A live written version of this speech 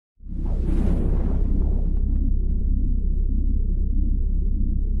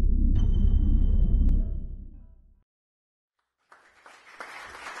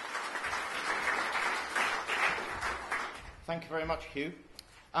very much, Hugh.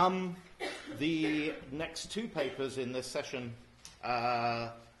 The next two papers in this session,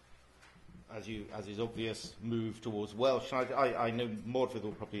 as is obvious, move towards Welsh. I know Mordred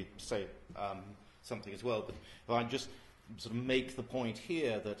will probably say something as well, but if I just sort of make the point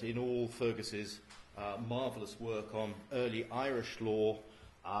here that in all Fergus's marvellous work on early Irish law,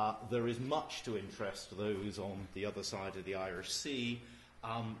 there is much to interest those on the other side of the Irish Sea.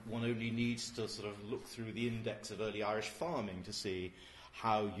 One only needs to sort of look through the index of early Irish farming to see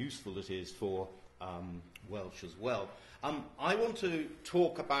how useful it is for Welsh as well. I want to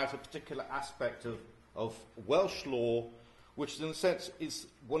talk about a particular aspect of Welsh law, which in a sense is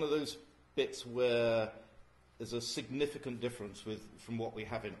one of those bits where there's a significant difference from what we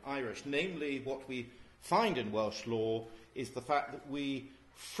have in Irish. Namely, what we find in Welsh law is the fact that we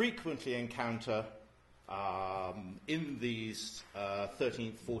frequently encounter in these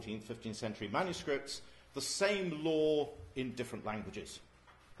 13th, 14th, 15th century manuscripts the same law in different languages.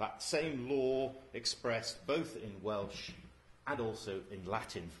 That same law expressed both in Welsh and also in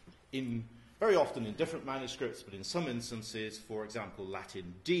Latin, very often in different manuscripts, but in some instances, for example,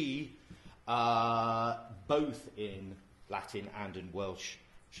 Latin D, both in Latin and in Welsh,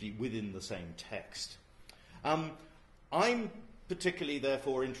 actually within the same text. I'm particularly,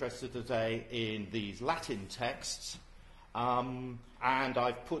 therefore, interested today in these Latin texts, and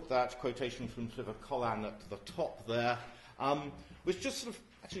I've put that quotation from Llyfr Colan at the top there, which just sort of,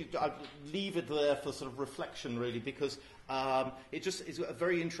 actually, I leave it there for sort of reflection, really, because it just is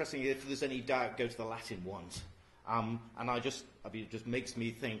very interesting. If there's any doubt, go to the Latin ones. And it just makes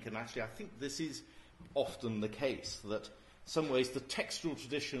me think, and actually I think this is often the case, that in some ways the textual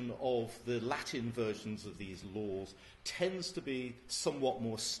tradition of the Latin versions of these laws tends to be somewhat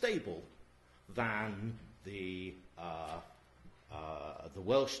more stable than the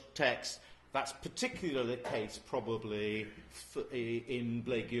Welsh text. That's particularly the case probably in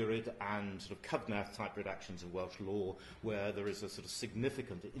Blaeguryd and sort of Cyfnedd type redactions of Welsh law, where there is a sort of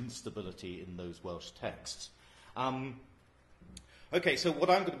significant instability in those Welsh texts. Okay, so what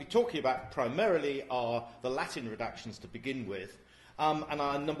I'm going to be talking about primarily are the Latin redactions to begin with. And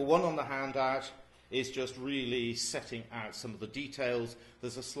our number one on the handout is just really setting out some of the details.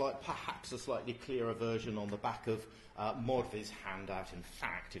 There's perhaps a slightly clearer version on the back of Mordred's handout, in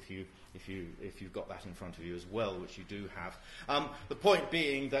fact, if you've got that in front of you as well, which you do have. The point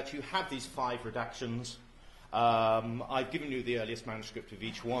being that you have these 5 redactions. I've given you the earliest manuscript of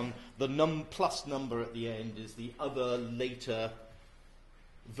each one. The plus number at the end is the other later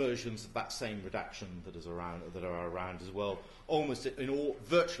versions of that same redaction that are around as well. Almost in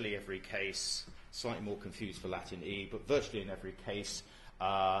virtually every case, slightly more confused for Latin E, but virtually in every case,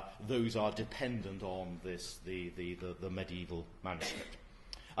 those are dependent on the medieval manuscript.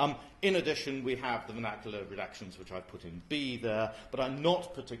 In addition, we have the vernacular redactions, which I've put in B there, but I'm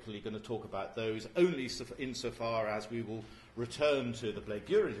not particularly going to talk about those, only insofar as we will return to the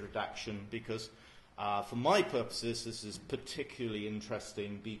Blaeguryd redaction, because for my purposes, this is particularly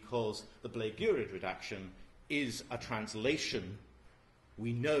interesting because the Blaeguryd redaction is a translation.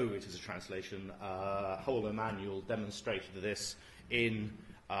 We know it is a translation. Howell Emanuel demonstrated this in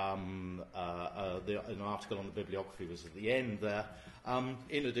an article on the bibliography was at the end there.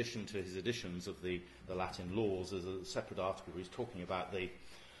 In addition to his editions of the Latin laws, there's a separate article where he's talking about the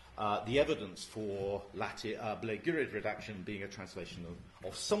evidence for Blaeguryd redaction being a translation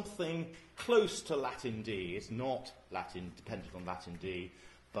of something close to Latin D. It's not Latin, dependent on Latin D,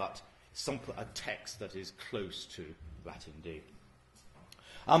 but a text that is close to Latin D.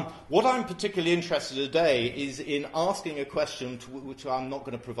 What I'm particularly interested in today is in asking a question to which I'm not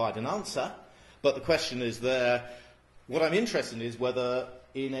going to provide an answer, but the question is there. What I'm interested in is whether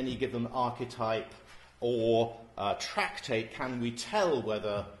in any given archetype or tractate can we tell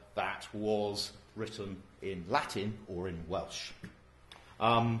whether that was written in Latin or in Welsh.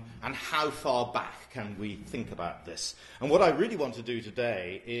 And how far back can we think about this? And what I really want to do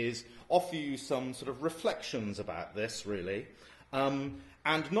today is offer you some sort of reflections about this, really,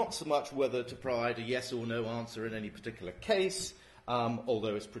 and not so much whether to provide a yes or no answer in any particular case,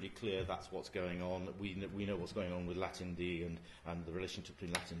 although it's pretty clear that's what's going on. We know what's going on with Latin D and the relationship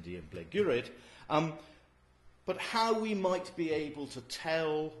between Latin D and Blaeguryd. But how we might be able to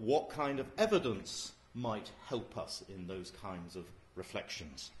tell what kind of evidence might help us in those kinds of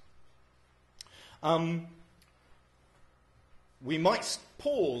reflections. We might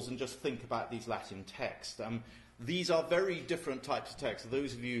pause and just think about these Latin texts. These are very different types of texts.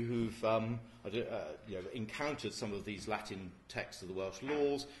 Those of you who've encountered some of these Latin texts of the Welsh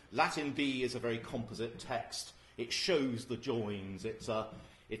laws, Latin B is a very composite text. It shows the joins.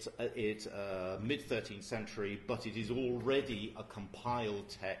 It's mid-13th century, but it is already a compiled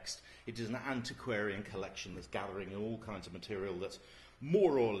text. It is an antiquarian collection that's gathering all kinds of material that's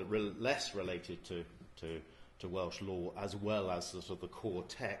more or less related to Welsh law, as well as the sort of the core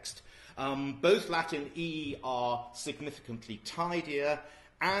text. Both Latin E are significantly tidier,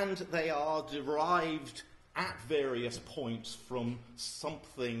 and they are derived at various points from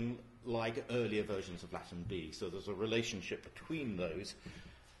something like earlier versions of Latin B. So there's a relationship between those.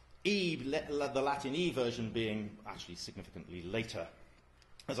 The Latin E version being actually significantly later.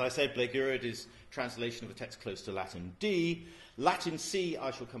 As I said, Blaigurid is translation of a text close to Latin D. Latin C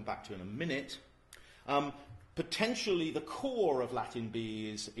I shall come back to in a minute. Potentially the core of Latin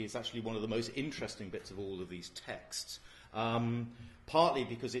B is actually one of the most interesting bits of all of these texts, partly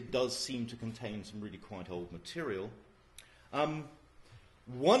because it does seem to contain some really quite old material.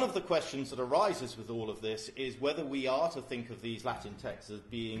 One of the questions that arises with all of this is whether we are to think of these Latin texts as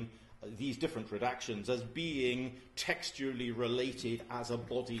being, these different redactions, as being textually related as a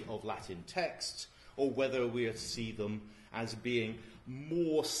body of Latin texts, or whether we are to see them as being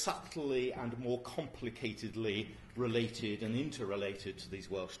more subtly and more complicatedly related and interrelated to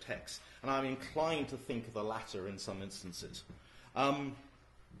these Welsh texts. And I'm inclined to think of the latter in some instances.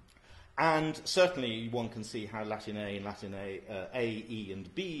 And certainly one can see how Latin A and Latin A, E,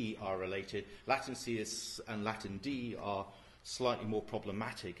 and B are related. Latin C and Latin D are slightly more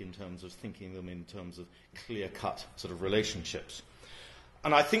problematic in terms of thinking them in terms of clear-cut sort of relationships.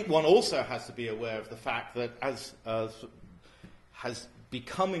 And I think one also has to be aware of the fact that, as has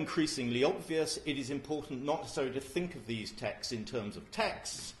become increasingly obvious, it is important not necessarily to think of these texts in terms of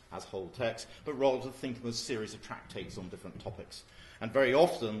texts, as whole texts, but rather to think of them as a series of tractates on different topics. And very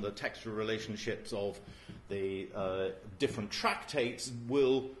often the textual relationships of the different tractates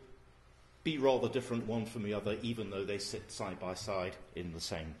will be rather different one from the other, even though they sit side by side in the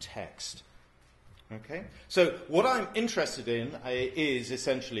same text. Okay? So what I'm interested in is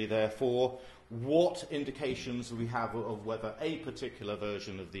essentially, therefore, what indications we have of whether a particular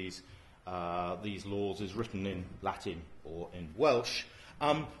version of these laws is written in Latin or in Welsh.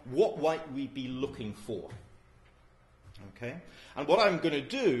 What might we be looking for? Okay? And what I'm going to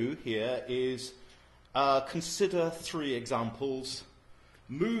do here is consider three examples,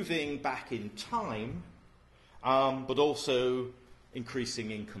 moving back in time, but also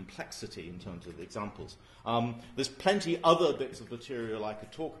increasing in complexity in terms of the examples. There's plenty other bits of material I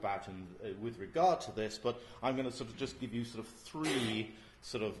could talk about with regard to this, but I'm going to sort of just give you sort of three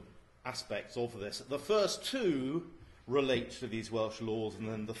sort of aspects of this. The first two relate to these Welsh laws, and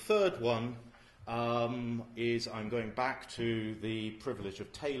then the third one is I'm going back to the privilege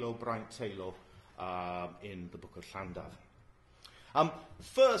of Taylor, Braint Taylor, in the Book of Llandaff.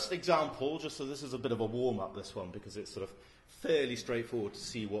 First example, just so this is a bit of a warm-up, this one, because it's sort of fairly straightforward to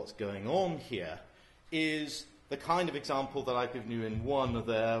see what's going on here, is the kind of example that I've given you in one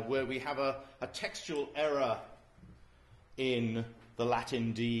there, where we have a textual error in the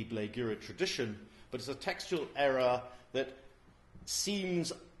Latin D Blaigurid tradition, but it's a textual error that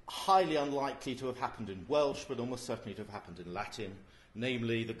seems highly unlikely to have happened in Welsh, but almost certainly to have happened in Latin,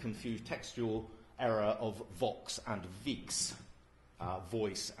 namely the confused textual error of vox and vix,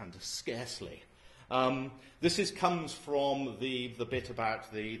 voice and scarcely. This comes from the bit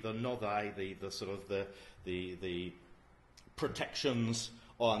about the nodai, the sort of the protections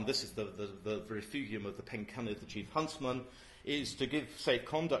on, this is the refugium of the Pencynydd, the chief huntsman, is to give safe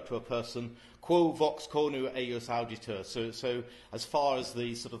conduct to a person, quo vox cornu eius auditur, so as far as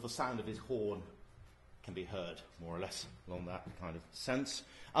the sort of the sound of his horn can be heard, more or less, along that kind of sense.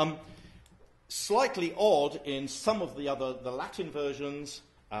 Slightly odd in some of the Latin versions,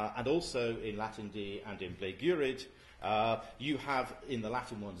 and also in Latin D and in Blaigurid, you have in the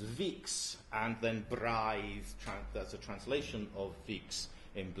Latin ones vix, and then braidd, that's a translation of vix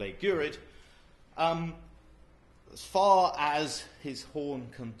in Blaigurid. As far as his horn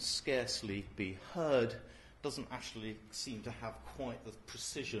can scarcely be heard, doesn't actually seem to have quite the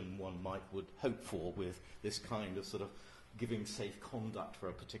precision one would hope for with this kind of sort of giving safe conduct for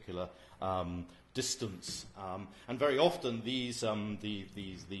a particular distance. And very often these nodai,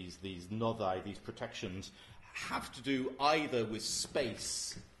 these protections, have to do either with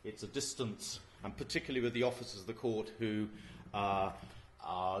space, it's a distance, and particularly with the officers of the court who are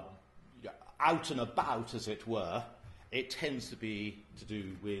out and about, as it were, it tends to be to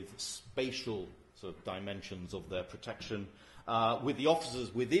do with spatial sort of dimensions of their protection. With the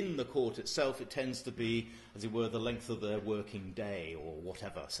officers within the court itself, it tends to be, as it were, the length of their working day or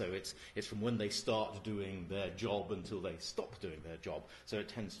whatever. So it's from when they start doing their job until they stop doing their job. So it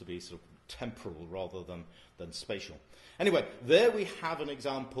tends to be sort of temporal rather than spatial. Anyway, there we have an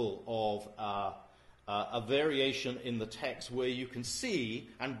example of a variation in the text where you can see,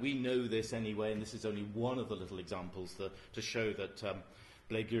 and we know this anyway, and this is only one of the little examples to show that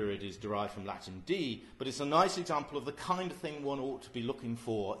Blegurid is derived from Latin D, but it's a nice example of the kind of thing one ought to be looking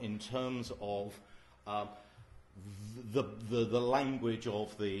for in terms of the language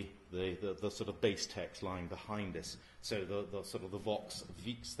of the sort of base text lying behind this. So the sort of the vox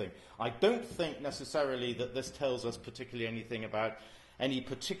vix thing. I don't think necessarily that this tells us particularly anything about any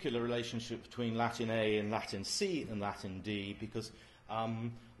particular relationship between Latin A and Latin C and Latin D, because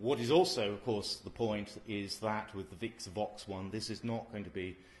what is also, of course, the point is that with the vix vox one, this is not going to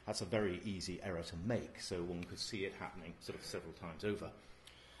be, that's a very easy error to make, so one could see it happening sort of several times over.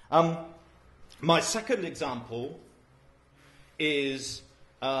 My second example is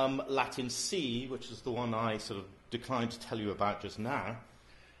Latin C, which is the one I sort of declined to tell you about just now.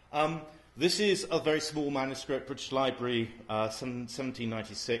 This is a very small manuscript, British Library,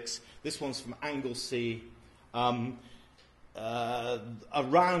 1796. This one's from Anglesey, around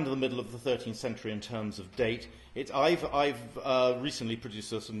the middle of the 13th century in terms of date. I've recently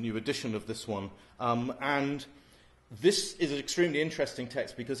produced a new edition of this one, and this is an extremely interesting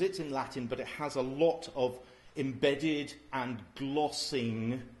text because it's in Latin, but it has a lot of embedded and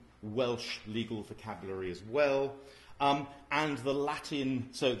glossing Welsh legal vocabulary as well. And the Latin,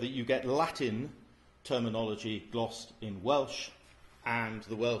 so that you get Latin terminology glossed in Welsh, and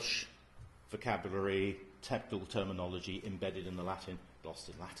the Welsh vocabulary, technical terminology embedded in the Latin, glossed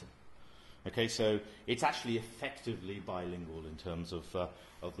in Latin. Okay, so it's actually effectively bilingual in terms of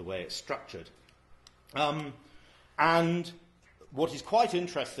the way it's structured. And what is quite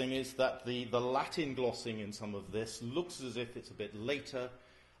interesting is that the Latin glossing in some of this looks as if it's a bit later.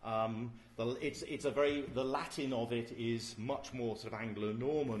 The Latin of it is much more sort of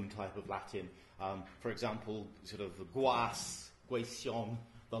Anglo-Norman type of Latin. For example, sort of the guas, guation,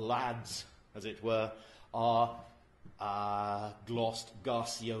 the lads, as it were, are glossed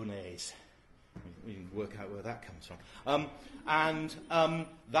garciones. We can work out where that comes from. And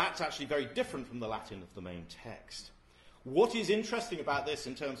that's actually very different from the Latin of the main text. What is interesting about this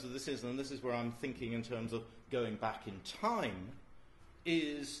in terms of this is, and this is where I'm thinking in terms of going back in time,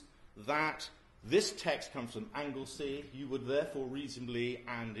 is that this text comes from Anglesey. You would therefore reasonably,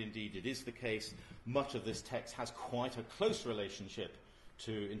 and indeed it is the case, much of this text has quite a close relationship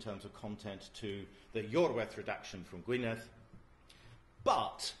to, in terms of content, to the Iorwerth redaction from Gwynedd.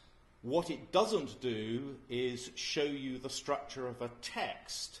 But what it doesn't do is show you the structure of a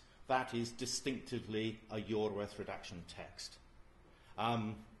text that is distinctively a Iorwerth redaction text.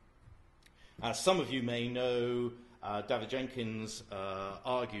 As some of you may know, David Jenkins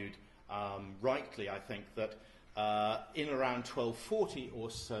argued, rightly I think, that in around 1240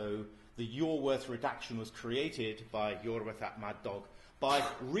 or so, the Iorwerth redaction was created by Iorwerth ap Mad Dog by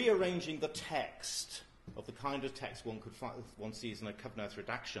rearranging the text of the kind of text one sees in a Cyfnod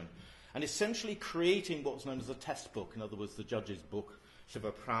redaction, and essentially creating what's known as a test book, in other words, the judge's book,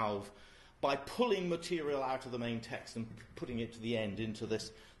 Llyfr Prawf, by pulling material out of the main text and putting it to the end into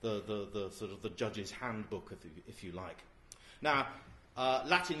this, the sort of the judge's handbook, if you like. Now,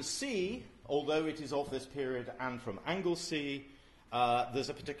 Latin C, although it is of this period and from Anglesey, there's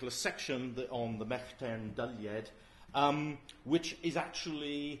a particular section on the Mechtern Dulied, which is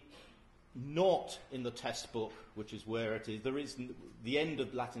actually not in the test book, which is where it is. There is the end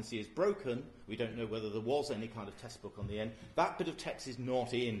of Latin C is broken. We don't know whether there was any kind of test book on the end. That bit of text is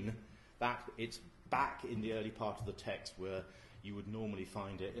not in. That it's back in the early part of the text where you would normally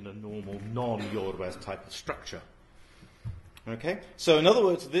find it in a normal non-Iorwerth type of structure. Okay? So in other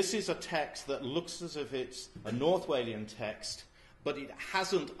words, this is a text that looks as if it's a North Walian text, but it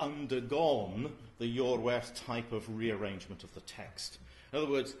hasn't undergone the Iorwerth type of rearrangement of the text. In other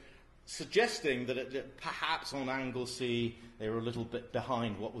words, suggesting that perhaps on Anglesey they were a little bit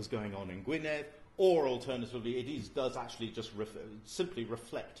behind what was going on in Gwynedd, or alternatively it does actually just simply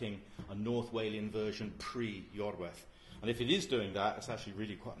reflecting a North Walian version pre-Iorwerth. And if it is doing that, it's actually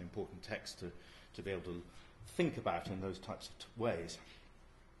really quite an important text to be able to think about in those types of ways.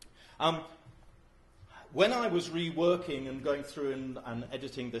 When I was reworking and going through and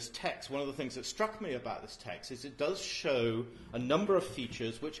editing this text, one of the things that struck me about this text is it does show a number of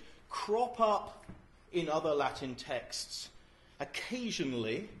features which crop up in other Latin texts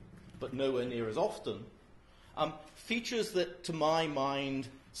occasionally, but nowhere near as often. Features that, to my mind,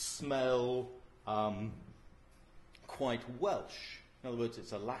 smell quite Welsh. In other words,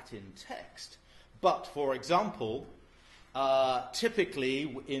 it's a Latin text. But, for example,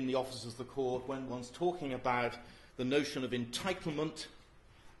 typically in the offices of the court, when one's talking about the notion of entitlement,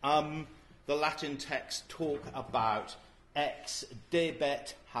 the Latin texts talk about ex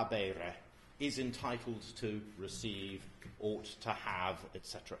debet habere, is entitled to receive, ought to have,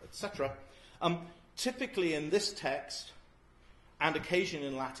 etc., etc. Typically in this text, and occasionally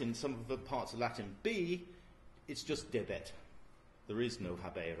in Latin, some of the parts of Latin B, it's just debet. There is no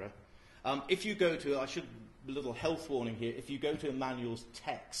habere. If you go to, a little health warning here, if you go to Emmanuel's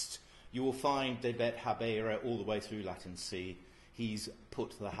text, you will find debet habere all the way through Latin C. He's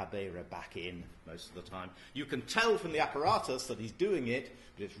put the habere back in most of the time. You can tell from the apparatus that he's doing it,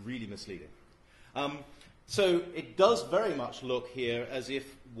 but it's really misleading. So it does very much look here as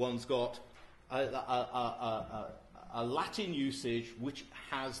if one's got a Latin usage which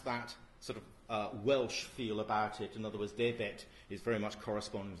has that sort of Welsh feel about it. In other words, debet is very much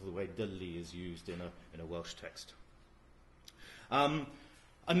corresponding to the way dylli is used in a Welsh text.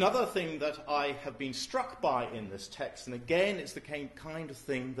 Another thing that I have been struck by in this text, and again it's the kind of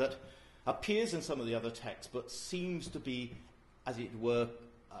thing that appears in some of the other texts but seems to be, as it were,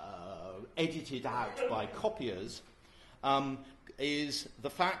 edited out by copiers, is the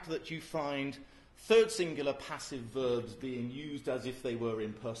fact that you find third singular passive verbs being used as if they were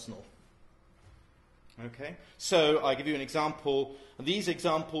impersonal. Okay? So I give you an example. These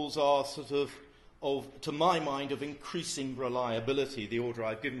examples are sort of, to my mind, of increasing reliability, the order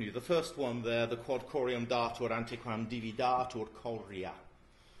I've given you. The first one there, the quod corium datur antequam dividatur coria.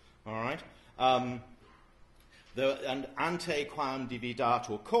 All right? And antequam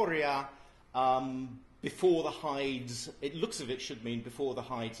dividatur coria, before the hides, it looks as if it should mean before the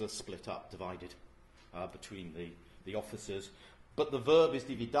hides are split up, divided between the officers. But the verb is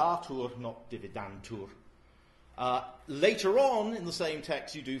dividatur, not dividantur. Later on in the same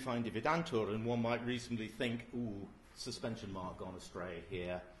text, you do find dividantur, and one might reasonably think, ooh, suspension mark gone astray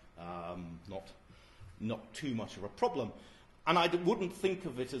here, not too much of a problem. And I wouldn't think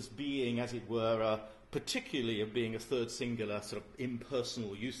of it as being, as it were, particularly of being a third singular sort of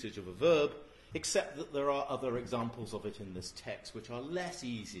impersonal usage of a verb, except that there are other examples of it in this text which are less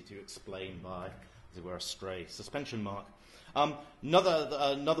easy to explain by, as it were, a stray suspension mark.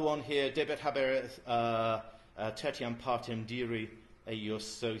 Another one here, debet habere tertiam partem diri eius,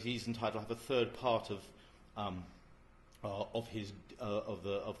 so he's entitled to have a third part of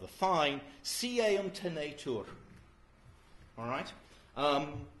the fine. Sieum tenetur. All right.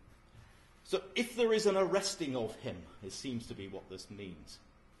 So if there is an arresting of him, it seems to be what this means.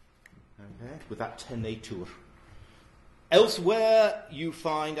 Okay, with that tenetur. Elsewhere you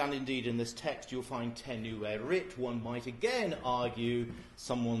find, and indeed in this text, you'll find tenuerit. One might again argue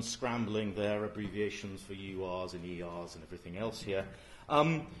someone's scrambling their abbreviations for URs and ERs and everything else here.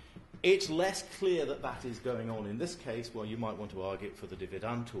 It's less clear that that is going on in this case. Well, you might want to argue it for the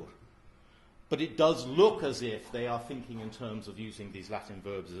dividantur. But it does look as if they are thinking in terms of using these Latin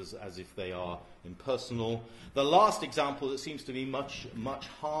verbs as if they are impersonal. The last example that seems to be much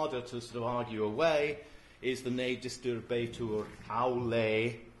harder to sort of argue away is the ne disturbetur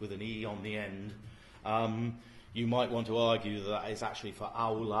aule, with an E on the end. You might want to argue that is actually for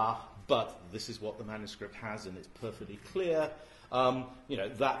aula, but this is what the manuscript has, and it's perfectly clear.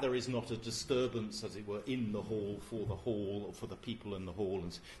 That there is not a disturbance, as it were, in the hall, or for the people in the hall.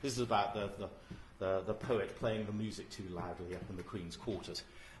 And this is about the poet playing the music too loudly up in the Queen's quarters.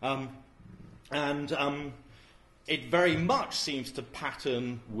 It very much seems to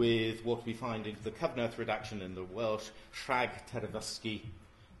pattern with what we find in the Cyfnod redaction in the Welsh, rhag terfysgu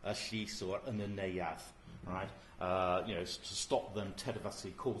llys or yn y neuadd, right? To stop them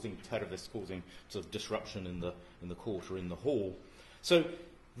terfysgu, causing sort of disruption in the court or in the hall. So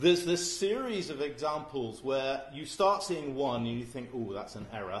there's this series of examples where you start seeing one and you think, oh, that's an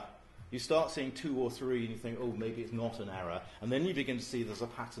error. You start seeing two or three and you think, oh, maybe it's not an error. And then you begin to see there's a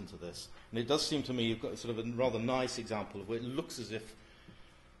pattern to this. And it does seem to me you've got sort of a rather nice example of where it looks as if,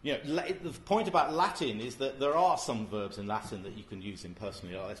 the point about Latin is that there are some verbs in Latin that you can use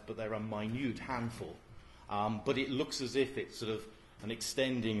impersonally like this, but they're a minute handful. But it looks as if it's sort of an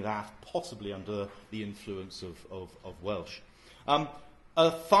extending that, possibly under the influence of Welsh.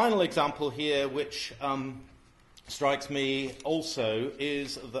 A final example here, which strikes me also,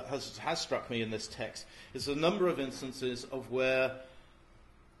 is that has struck me in this text, is a number of instances of where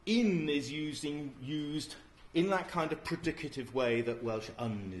in is used in that kind of predicative way that Welsh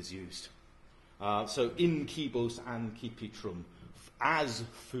un is used. So in cibos and cipitrum, as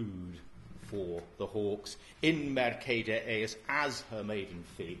food for the hawks, in mercede eis, as her maiden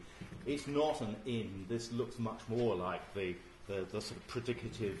fee. It's not an in. This looks much more like the sort of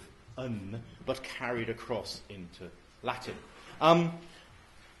predicative un, but carried across into Latin.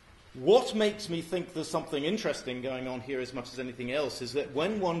 What makes me think there's something interesting going on here as much as anything else is that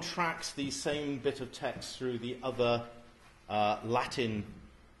when one tracks the same bit of text through the other Latin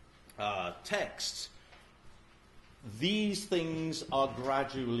texts, these things are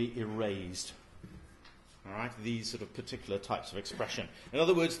gradually erased. All right, these sort of particular types of expression. In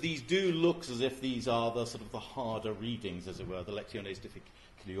other words, these do look as if these are the sort of the harder readings, as it were, the lectiones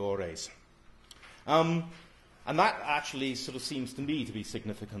difficiliores. And that actually sort of seems to me to be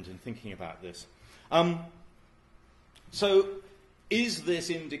significant in thinking about this. So, is this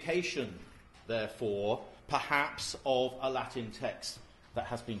indication, therefore, perhaps of a Latin text that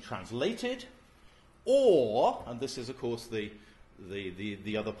has been translated, or, and this is, of course, the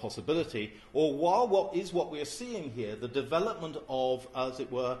other possibility, or while what we are seeing here, the development of, as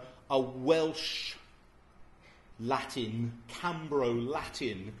it were, a Welsh Latin,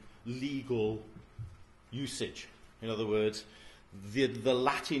 Cambro-Latin legal usage. In other words, the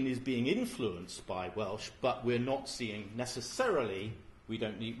Latin is being influenced by Welsh, but we're not seeing necessarily,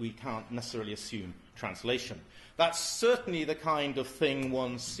 we can't necessarily assume translation. That's certainly the kind of thing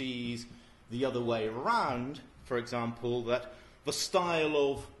one sees the other way around, for example, that the style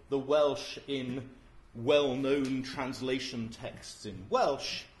of the Welsh in well-known translation texts in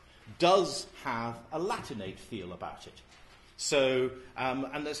Welsh does have a Latinate feel about it. So,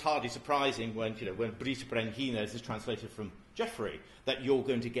 and that's hardly surprising when Brita Brenhines is translated from Geoffrey, that you're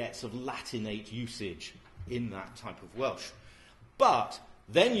going to get sort of Latinate usage in that type of Welsh. But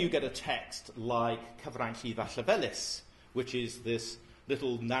then you get a text like Cyfranc Llefelys, which is this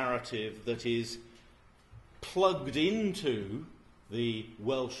little narrative that is plugged into the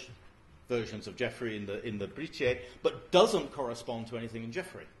Welsh versions of Geoffrey in the British, but doesn't correspond to anything in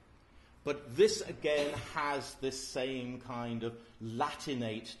Geoffrey. But this, again, has this same kind of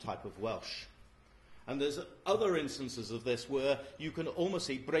Latinate type of Welsh. And there's other instances of this where you can almost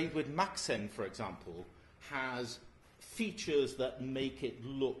see Breuddwyd Macsen, for example, has features that make it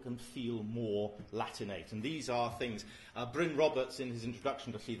look and feel more Latinate. And these are things. Bryn Roberts, in his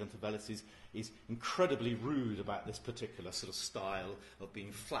introduction to Llŷn Llefelys, is incredibly rude about this particular sort of style of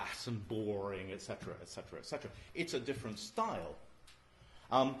being flat and boring, etc., etc., etc. It's a different style.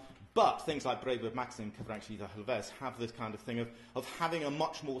 But things like Breuddwyd Macsen, Cyfranc Llefelys have this kind of thing of having a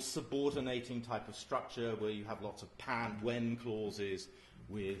much more subordinating type of structure where you have lots of when clauses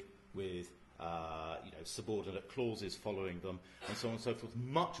with subordinate clauses following them, and so on and so forth,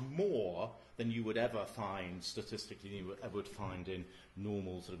 much more than you would ever find, statistically, you would find in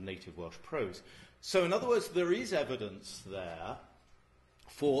normal sort of native Welsh prose. So, in other words, there is evidence there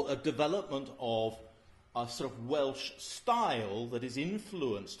for a development of a sort of Welsh style that is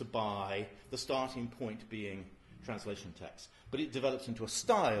influenced by the starting point being translation text. But it develops into a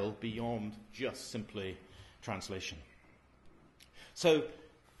style beyond just simply translation. So,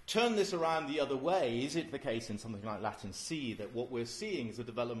 turn this around the other way. Is it the case in something like Latin C that what we're seeing is a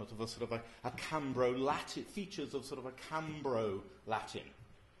development of a sort of a Cambro-Latin, features of sort of a Cambro-Latin,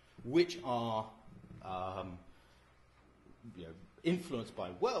 which are influenced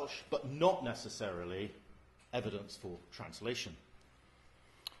by Welsh, but not necessarily evidence for translation.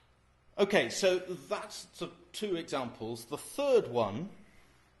 Okay, so that's sort of two examples. The third one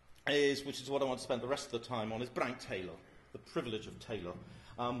is, which is what I want to spend the rest of the time on, is Brank Taylor, the privilege of Taylor.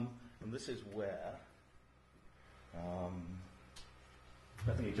 And this is where,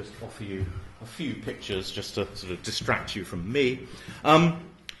 let me just offer you a few pictures just to sort of distract you from me.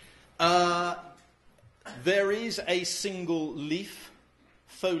 There is a single leaf,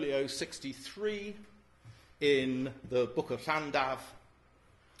 folio 63, in the Book of Llandaf,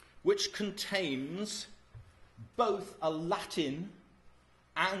 which contains both a Latin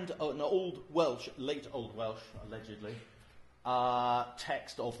and an Old Welsh, late Old Welsh, allegedly,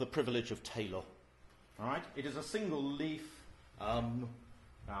 text of the privilege of Taylor. All right? It is a single leaf. Now,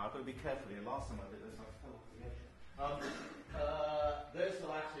 I've got to be careful here. Last time I did this, I fell off the edge. There's the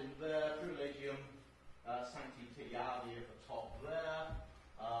Latin there, Privilegium Sancti Tiliadi at the top there.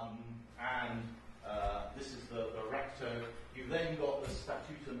 And this is the recto. You've then got the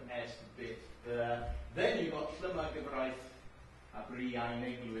Statutum Est bit there. Then you've got Llyma Gyfraith a Briain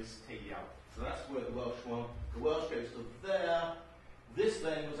Eglwys Teiliaw. So that's where the Welsh one. The Welsh goes to there. This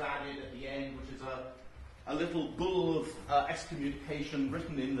then was added at the end, which is a little bull of excommunication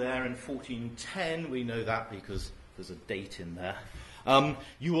written in there in 1410. We know that because there's a date in there.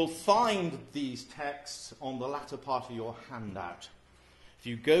 You will find these texts on the latter part of your handout. If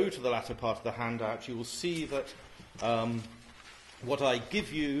you go to the latter part of the handout, you will see that what I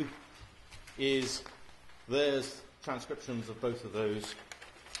give you is, there's transcriptions of both of those.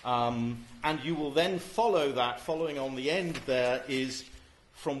 And you will then follow that. Following on the end there is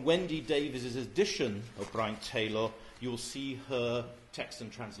from Wendy Davies's edition of Bright Taylor, you'll see her text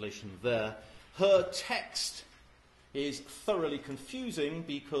and translation there. Her text is thoroughly confusing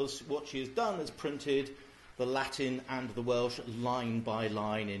because what she has done is printed the Latin and the Welsh line by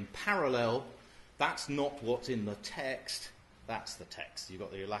line in parallel. That's not what's in the text. That's the text. You've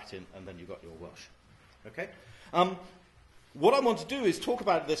got your Latin and then you've got your Welsh. Okay? What I want to do is talk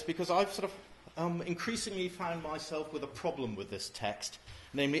about this because I've sort of increasingly found myself with a problem with this text.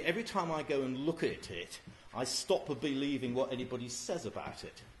 Namely, every time I go and look at it, I stop believing what anybody says about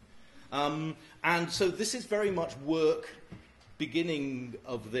it. And so this is very much work beginning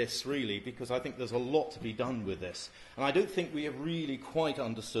of this, really, because I think there's a lot to be done with this. And I don't think we have really quite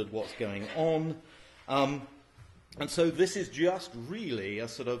understood what's going on. And so this is just really a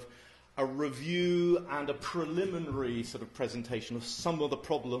sort of a review and a preliminary sort of presentation of some of the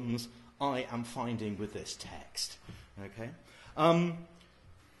problems I am finding with this text. Okay?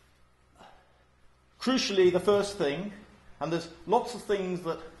 Crucially, the first thing, and there's lots of things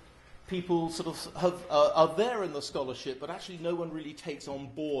that people sort of are there in the scholarship, but actually no one really takes on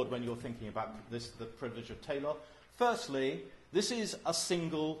board when you're thinking about this, the privilege of Taylor. Firstly, this is a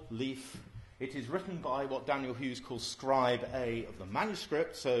single leaf. It is written by what Daniel Hughes calls scribe A of the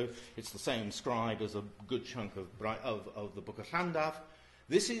manuscript, so it's the same scribe as a good chunk of the Book of Llandaff.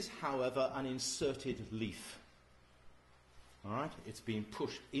 This is, however, an inserted leaf. All right? It's been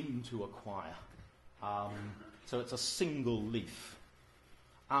pushed into a quire. So it's a single leaf.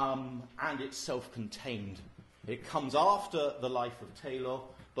 And it's self-contained. It comes after the life of Taylor,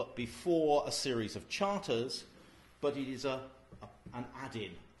 but before a series of charters, but it is an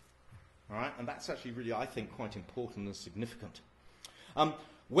add-in. All right? And that's actually really, I think, quite important and significant.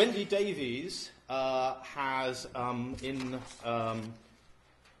 Wendy Davies has, and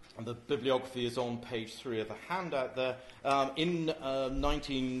the bibliography is on page 3 of the handout there, in the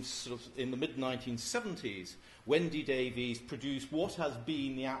mid-1970s, Wendy Davies produced what has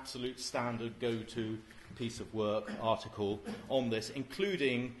been the absolute standard go-to piece of work article on this,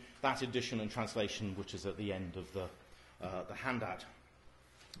 including that edition and translation which is at the end of the handout.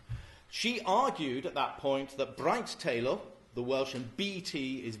 She argued at that point that Bright Taylor, the Welsh, and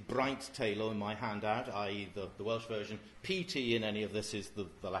BT is Bright Taylor in my handout, i.e. the Welsh version. PT in any of this is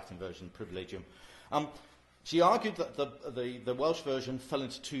the Latin version, Privilegium. She argued that the Welsh version fell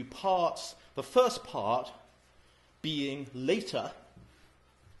into two parts. The first part being later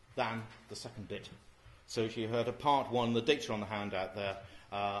than the second bit. So she heard a part 1, the dates are on the handout there,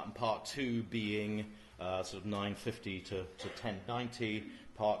 and part 2 being sort of 950 to 1090,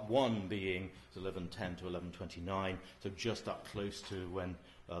 part 1 being 1110 to 1129, so just up close to when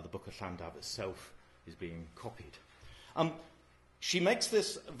the Book of Llandaff itself is being copied. She makes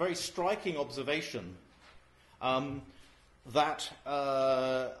this very striking observation that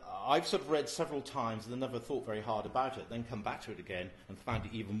I've sort of read several times and never thought very hard about it, then come back to it again and found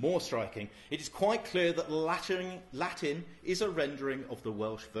it even more striking. It is quite clear that Latin is a rendering of the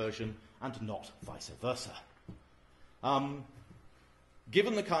Welsh version and not vice versa.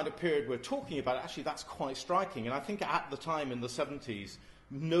 Given the kind of period we're talking about, actually that's quite striking. And I think at the time in the 70s,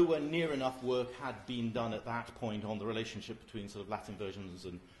 nowhere near enough work had been done at that point on the relationship between sort of Latin versions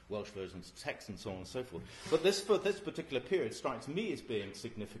and Welsh versions of text and so on and so forth. But this particular period strikes me as being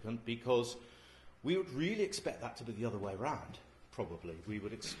significant because we would really expect that to be the other way around, probably. We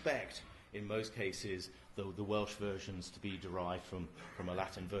would expect, in most cases, the Welsh versions to be derived from a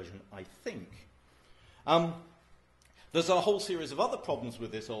Latin version, I think. There's a whole series of other problems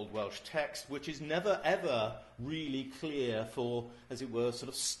with this Old Welsh text, which is never, ever really clear for, as it were, sort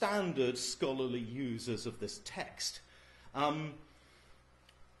of standard scholarly users of this text.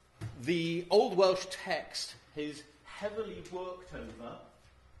 The Old Welsh text is heavily worked over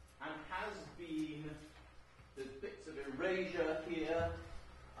and has been, there's bits of erasure here,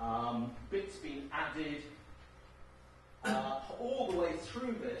 bits being added all the way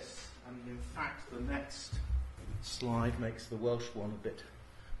through this, and in fact the next slide makes the Welsh one a bit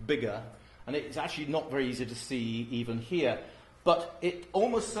bigger, and it's actually not very easy to see even here, but it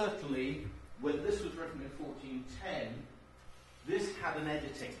almost certainly, when this was written in 1410, this had an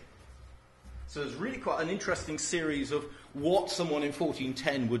editing. So it's really quite an interesting series of what someone in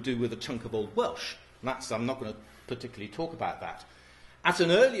 1410 would do with a chunk of Old Welsh. And I'm not going to particularly talk about that. At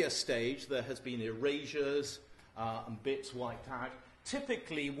an earlier stage, there has been erasures and bits wiped out.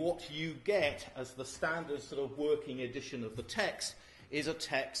 Typically, what you get as the standard sort of working edition of the text is a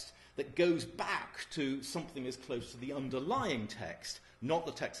text that goes back to something as close to the underlying text, not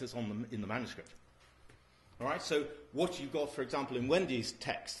the text that's in the manuscript. All right, so what you've got, for example, in Wendy's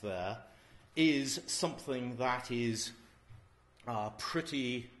text there is something that is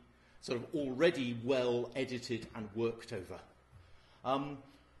pretty sort of already well edited and worked over.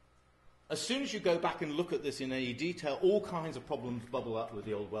 As soon as you go back and look at this in any detail, all kinds of problems bubble up with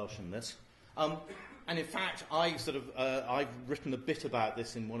the Old Welsh in this. And in fact, I've written a bit about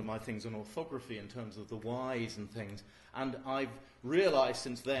this in one of my things on orthography in terms of the Ys and things, and I've realised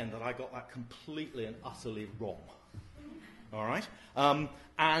since then that I got that completely and utterly wrong. All right?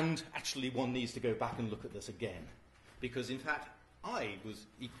 And actually one needs to go back and look at this again, because in fact I was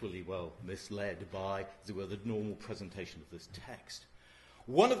equally well misled by, as it were, the normal presentation of this text.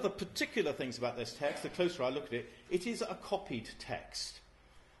 One of the particular things about this text, the closer I look at it, it is a copied text.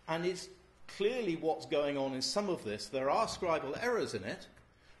 And it's clearly what's going on in some of this. There are scribal errors in it.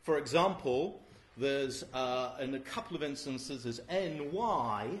 For example, there's, in a couple of instances, there's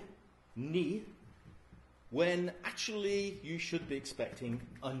ny, ni, when actually you should be expecting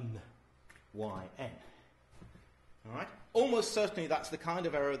un, y, n. All right? Almost certainly that's the kind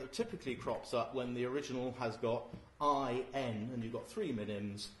of error that typically crops up when the original has got I, N, and you've got three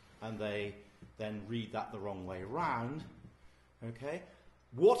minims, and they then read that the wrong way round. Okay?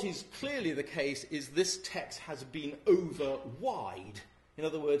 What is clearly the case is this text has been over-wide. In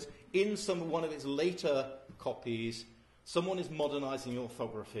other words, in one of its later copies, someone is modernizing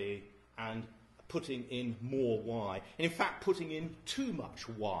orthography and putting in more Y. And in fact, putting in too much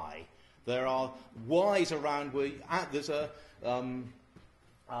Y. There are Ys around where there's a over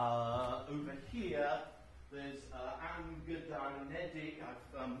here. There's amgadarnedig.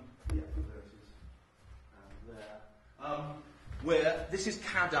 There it is. There. Where this is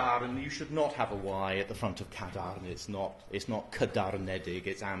Kadar, and you should not have a Y at the front of Kadar, and it's not Kadarnedig.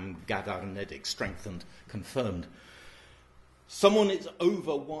 It's amgadarnedig, strengthened, confirmed. Someone is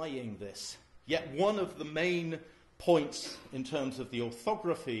over-Ying this. Yet one of the main points in terms of the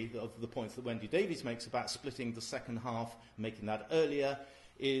orthography of the points that Wendy Davies makes about splitting the second half, making that earlier,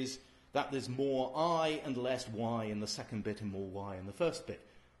 is that there's more I and less Y in the second bit and more Y in the first bit.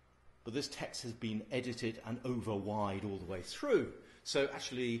 But this text has been edited and over-wide all the way through. So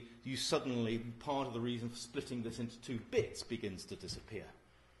actually, you suddenly, part of the reason for splitting this into two bits begins to disappear.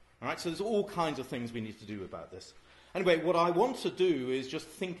 All right, so there's all kinds of things we need to do about this. Anyway, what I want to do is just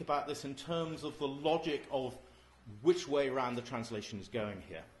think about this in terms of the logic of which way around the translation is going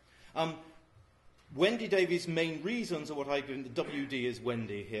here. Wendy Davies' main reasons are what I do. The WD is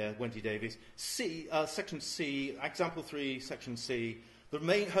Wendy here, Wendy Davies. C, section C, example 3, section C.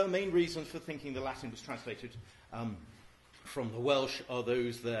 Her main reasons for thinking the Latin was translated from the Welsh are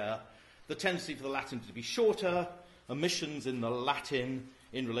those there. The tendency for the Latin to be shorter, omissions in the Latin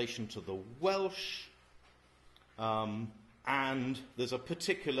in relation to the Welsh, and there's a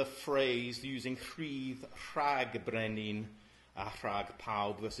particular phrase using chrydd rhag brenin a rhag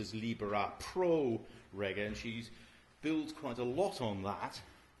pawb versus libera pro rega, and she builds quite a lot on that.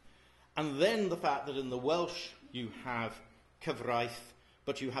 And then the fact that in the Welsh you have cyfraith,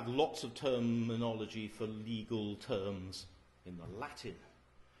 but you have lots of terminology for legal terms in the Latin.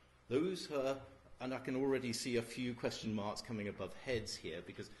 Those are, and I can already see a few question marks coming above heads here,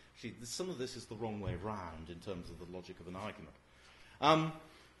 because actually some of this is the wrong way round in terms of the logic of an argument.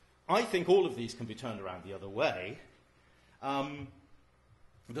 I think all of these can be turned around the other way.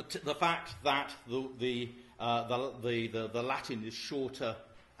 The fact that the Latin is shorter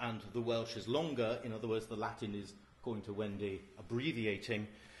and the Welsh is longer, in other words, the Latin is, according to Wendy, abbreviating.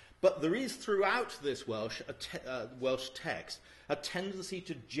 But there is throughout this Welsh text a tendency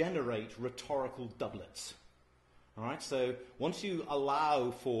to generate rhetorical doublets. All right, so once you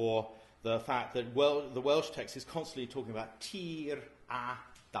allow for the fact that the Welsh text is constantly talking about tir a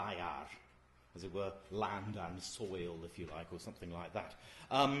daear, as it were, land and soil, if you like, or something like that.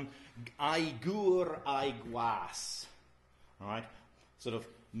 Aigur aigwas, all right, sort of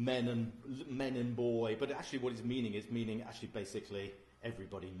men and boy, but actually what it's meaning is actually basically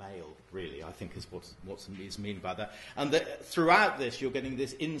everybody male, really, I think is what's mean by that. And throughout this, you're getting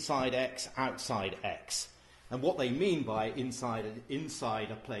this inside X, outside X. And what they mean by inside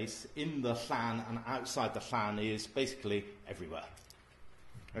a place, in the llan and outside the llan, is basically everywhere.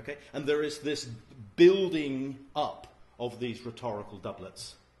 Okay? And there is this building up of these rhetorical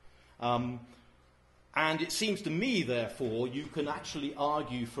doublets. And it seems to me, therefore, you can actually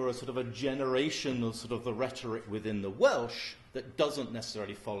argue for a sort of a generation of sort of the rhetoric within the Welsh that doesn't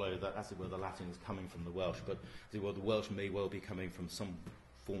necessarily follow that, as it were, the Latin is coming from the Welsh, but as it were, the Welsh may well be coming from some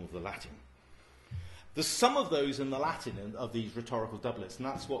form of the Latin. There's some of those in the Latin, of these rhetorical doublets, and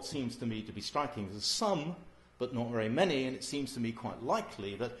that's what seems to me to be striking. There's some, but not very many, and it seems to me quite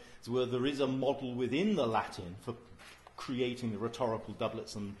likely that, as it were, there is a model within the Latin for creating the rhetorical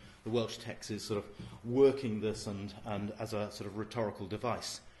doublets, and the Welsh text is sort of working this and as a sort of rhetorical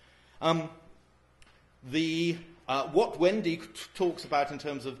device. What Wendy talks about in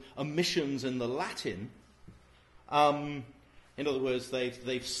terms of omissions in the Latin, in other words,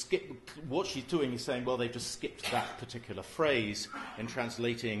 they've skipped, what she's doing is saying, well, they've just skipped that particular phrase in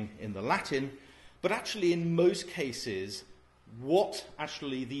translating in the Latin, but actually in most cases, what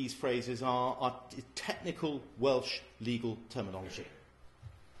actually these phrases are technical Welsh legal terminology.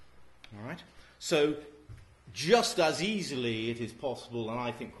 All right? So just as easily it is possible, and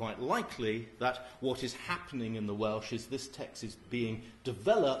I think quite likely, that what is happening in the Welsh is this text is being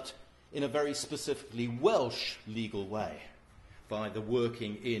developed in a very specifically Welsh legal way by the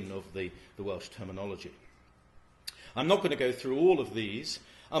working in of the Welsh terminology. I'm not going to go through all of these.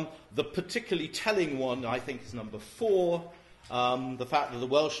 The particularly telling one, I think, is number 4. The fact that the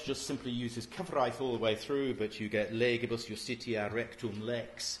Welsh just simply uses cyfraith all the way through, but you get legibus justitia rectum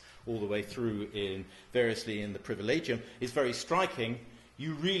lex all the way through variously in the privilegium, is very striking.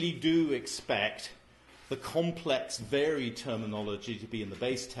 You really do expect the complex, varied terminology to be in the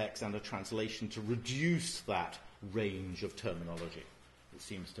base text and a translation to reduce that range of terminology, it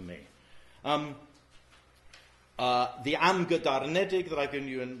seems to me. The amgydarnedig that I've given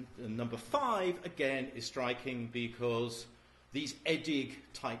you in number 5, again, is striking because these edig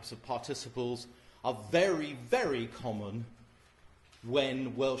types of participles are very, very common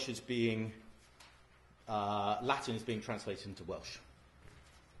when Welsh is being, Latin is being translated into Welsh.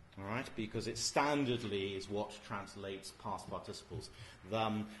 All right, because it standardly is what translates past participles.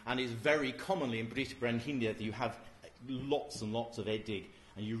 And it's very commonly in British Brenhinia that you have lots and lots of edig,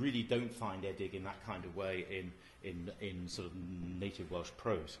 and you really don't find edig in that kind of way in sort of native Welsh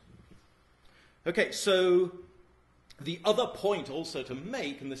prose. Okay, so the other point also to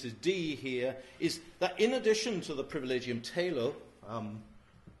make, and this is D here, is that in addition to the privilegium tailo,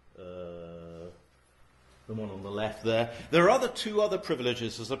 the one on the left there are two other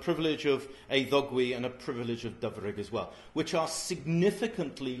privileges. There's a privilege of eidogwy and a privilege of dyfrig as well, which are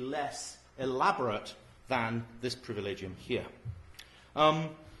significantly less elaborate than this privilegium here. And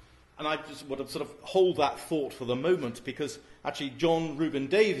I just want to sort of hold that thought for the moment, because actually John Reuben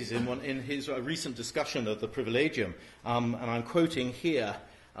Davies, in his recent discussion of the privilegium, and I'm quoting here,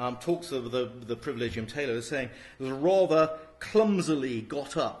 talks of the privilegium tailo as saying it was rather clumsily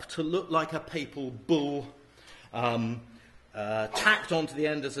got up to look like a papal bull, tacked onto the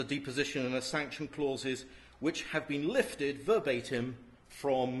end as a deposition and a sanction clauses, which have been lifted verbatim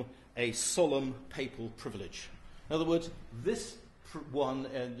from a solemn papal privilege. In other words, this one,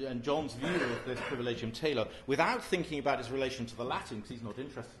 and John's view of this privilegium tailo, without thinking about his relation to the Latin, because he's not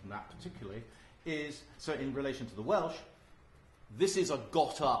interested in that particularly, is, so in relation to the Welsh, this is a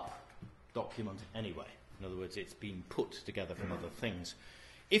got-up document anyway. In other words, it's been put together from other things.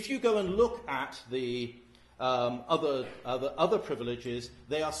 If you go and look at the other privileges,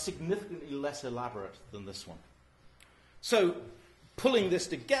 they are significantly less elaborate than this one. So, pulling this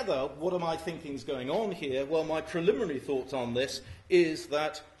together, what am I thinking is going on here? Well, my preliminary thoughts on this is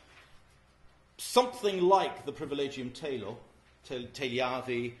that something like the privilegium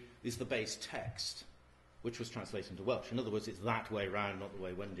tailiavi is the base text, which was translated into Welsh. In other words, it's that way round, not the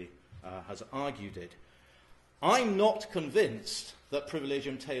way Wendy has argued it. I'm not convinced that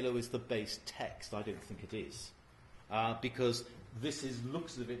privilegium tailo is the base text. I don't think it is, because this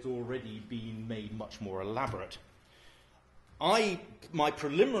looks as if it's already been made much more elaborate. My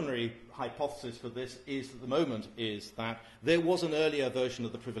preliminary hypothesis for this is, at the moment, is that there was an earlier version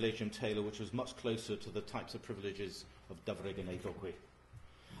of the privilegium tailo which was much closer to the types of privileges of dyfrig and eidogwy.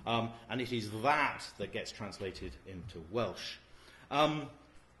 And it is that gets translated into Welsh.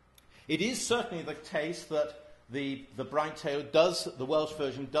 It is certainly the case that the Braint tailo the Welsh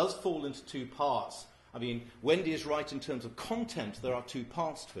version does fall into two parts. I mean, Wendy is right in terms of content. There are two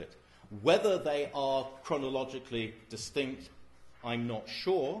parts to it. Whether they are chronologically distinct, I'm not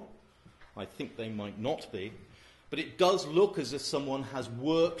sure. I think they might not be. But it does look as if someone has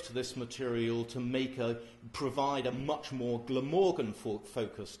worked this material to provide a much more Glamorgan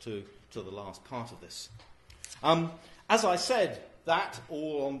focus to the last part of this. As I said, that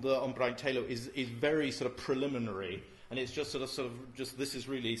all on Braint tailo is very sort of preliminary, and it's just this is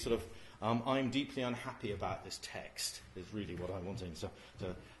really sort of I'm deeply unhappy about this text is really what I'm wanting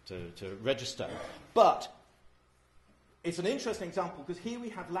to register. But it's an interesting example because here we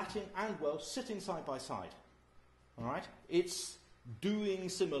have Latin and Welsh sitting side by side. All right? It's doing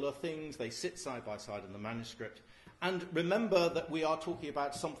similar things. They sit side by side in the manuscript. And remember that we are talking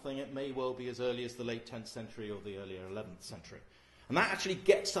about something that may well be as early as the late 10th century or the earlier 11th century. And that actually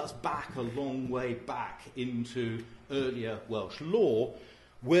gets us back a long way back into earlier Welsh law,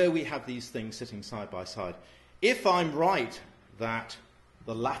 where we have these things sitting side by side. If I'm right that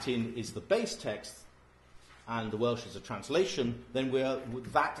the Latin is the base text and the Welsh is a translation, then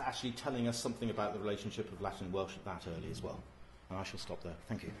that's actually telling us something about the relationship of Latin and Welsh at that early as well. And I shall stop there.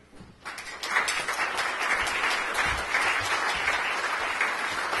 Thank you.